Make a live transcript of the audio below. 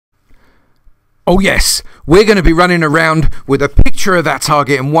Oh yes, we're going to be running around with a picture of that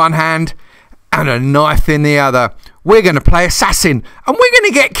target in one hand and a knife in the other. We're going to play assassin and we're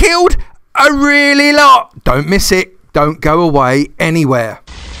going to get killed a really lot. Don't miss it. Don't go away anywhere.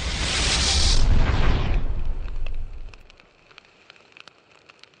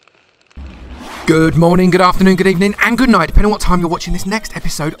 Good morning, good afternoon, good evening, and good night, depending on what time you're watching this next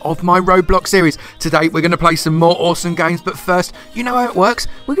episode of my RoBlox series. Today, we're going to play some more awesome games, but first, you know how it works.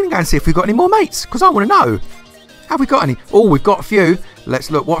 We're going to go and see if we've got any more mates, because I want to know. Have we got any? Oh, we've got a few.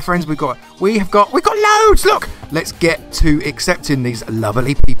 Let's look. What friends we've got? We've got loads, look. Let's get to accepting these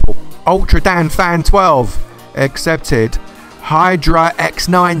lovely people. Ultra Dan Fan 12, accepted. Hydra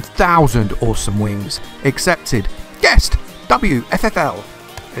X9000, awesome wings, accepted. Guest, WFFL,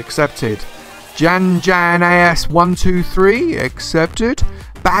 accepted. Jan AS123, accepted.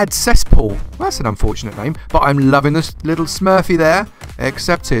 Bad Cesspool, that's an unfortunate name, but I'm loving this little Smurfy there,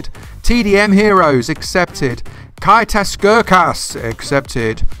 accepted. TDM Heroes, accepted. Kaitas Gurkas,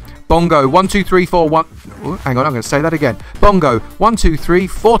 accepted. Bongo 12341, hang on, I'm going to say that again. Bongo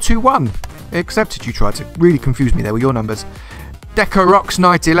 123421, accepted. You tried to really confuse me there with your numbers. Deca Rocks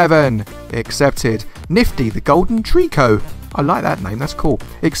Night 11, accepted. Nifty the Golden Trico, I like that name, that's cool,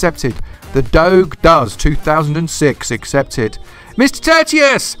 accepted. The Dogue Does 2006, accepted. Mr.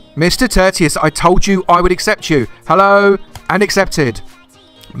 Tertius, I told you I would accept you. Hello, and accepted.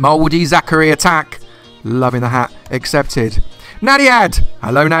 Mouldy Zachary Attack, loving the hat, accepted. Nadiad,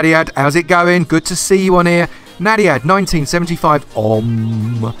 hello Nadiad, how's it going? Good to see you on here. Nadiad 1975,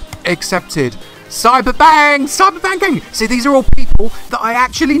 accepted. Cyberbang Gaming. See, these are all people that I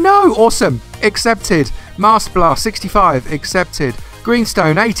actually know. Awesome, accepted. Master Blast 65, accepted.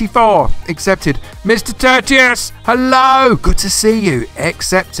 Greenstone 84, accepted. Mr. Tertius, hello, good to see you,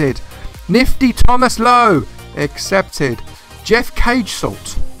 accepted. Nifty Thomas Lowe, accepted. Jeff Cage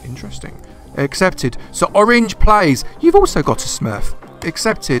Salt, interesting, accepted. So Orange Plays, you've also got a Smurf,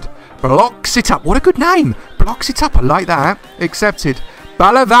 accepted. Blocks It Up, what a good name, Blocks It Up, I like that, accepted.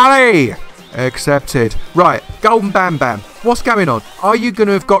 Bala Valley, accepted. Right, Golden Bam Bam, what's going on? Are you going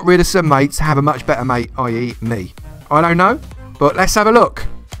to have got rid of some mates to have a much better mate, i.e. me? I don't know. But let's have a look.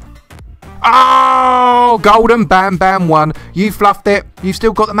 Oh, Golden Bam Bam 1. You fluffed it. You've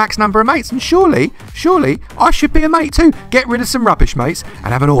still got the max number of mates. And surely, I should be a mate too. Get rid of some rubbish mates and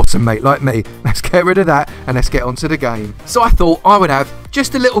have an awesome mate like me. Let's get rid of that and let's get on to the game. So I thought I would have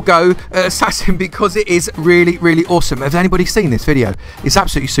just a little go at Assassin because it is really, really awesome. Has anybody seen this video? It's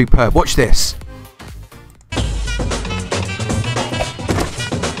absolutely superb. Watch this.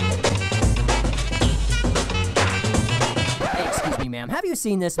 Have you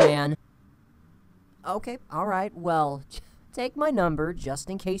seen this man? Okay, alright, well, take my number just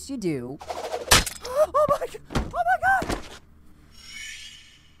in case you do. Oh my god!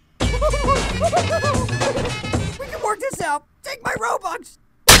 We can work this out! Take my Robux!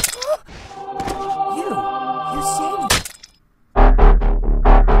 You saved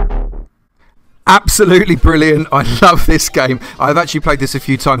me. Absolutely brilliant. I love this game. I've actually played this a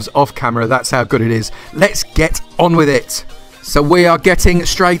few times off camera. That's how good it is. Let's get on with it. So we are getting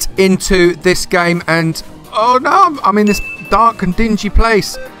straight into this game and oh no, I'm in this dark and dingy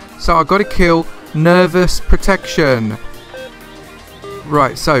place. So I've got to kill Nervous Protection.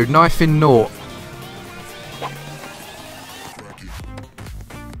 Right, so knife in naught.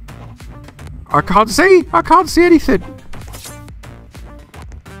 I can't see anything.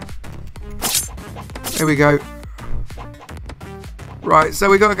 Here we go. Right, so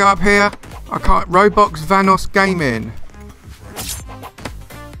we got to go up here. I can't. Roblox Vanos Gaming.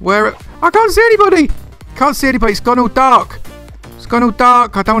 Where? I can't see anybody. Can't see anybody. It's gone all dark. It's gone all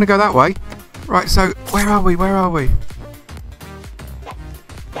dark. I don't want to go that way. Right, so where are we? Where are we?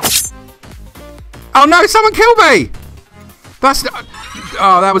 Oh no! Someone killed me. That's.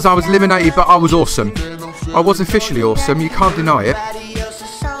 Oh, that was. I was eliminated, but I was awesome. I was officially awesome. You can't deny it.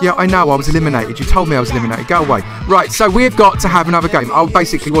 Yeah, I know, I was eliminated. You told me I was eliminated. Go away. Right, so we've got to have another game. I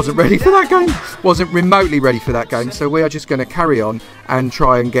basically wasn't ready for that game. Wasn't remotely ready for that game. So we are just going to carry on and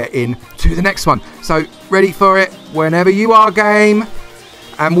try and get in to the next one. So, ready for it whenever you are, game.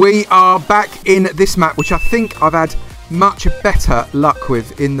 And we are back in this map, which I think I've had much better luck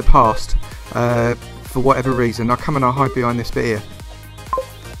with in the past. For whatever reason. I'll come and I'll hide behind this bit here.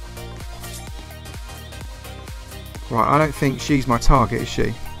 Right, I don't think she's my target, is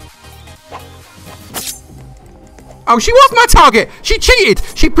she? Oh, she was my target! She cheated!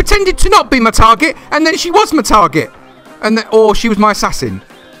 She pretended to not be my target, and then she was my target! And then, or she was my assassin.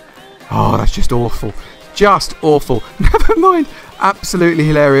 Oh, that's just awful. Just awful. Never mind. Absolutely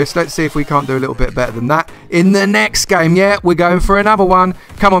hilarious. Let's see if we can't do a little bit better than that in the next game. Yeah, we're going for another one.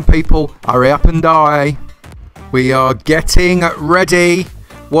 Come on, people. Hurry up and die. We are getting ready.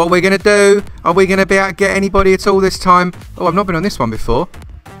 What are we going to do? Are we going to be able to get anybody at all this time? Oh, I've not been on this one before.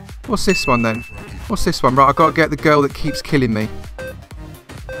 What's this one then? What's this one? Right, I've got to get the girl that keeps killing me.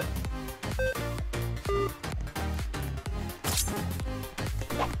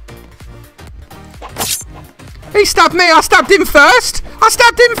 He stabbed me. I stabbed him first.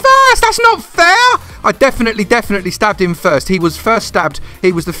 That's not fair. I definitely stabbed him first. He was first stabbed.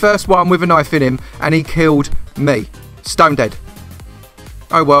 He was the first one with a knife in him, and he killed me. Stone dead.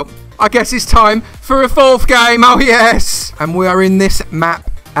 Oh well. I guess it's time for a fourth game. Oh yes. And we are in this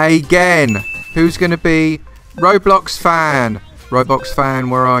map again. Who's going to be RoBlox fan? RoBlox fan,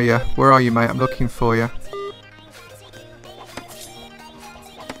 where are you? Where are you, mate? I'm looking for you.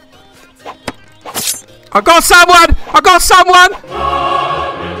 I got someone! I got someone!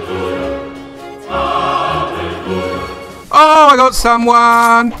 Oh, I got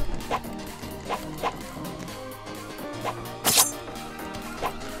someone!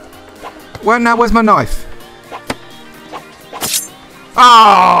 Well, now, where's my knife?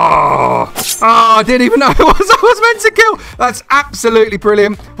 Oh! Oh, I didn't even know who I was meant to kill. That's absolutely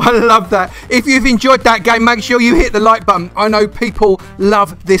brilliant. I love that. If you've enjoyed that game, make sure you hit the like button. I know people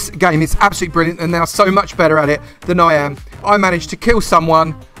love this game. It's absolutely brilliant, and they're so much better at it than I am. I managed to kill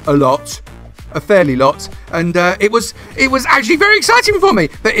someone a fairly lot, and it was actually very exciting for me.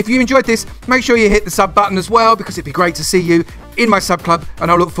 But if you enjoyed this, make sure you hit the sub button as well, because it'd be great to see you in my sub club, and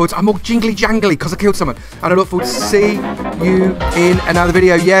I look forward to, I'm all jingly jangly because I killed someone, and I look forward to see you in another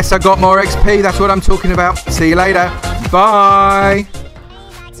video. Yes, I got more XP, that's what I'm talking about. See you later. Bye.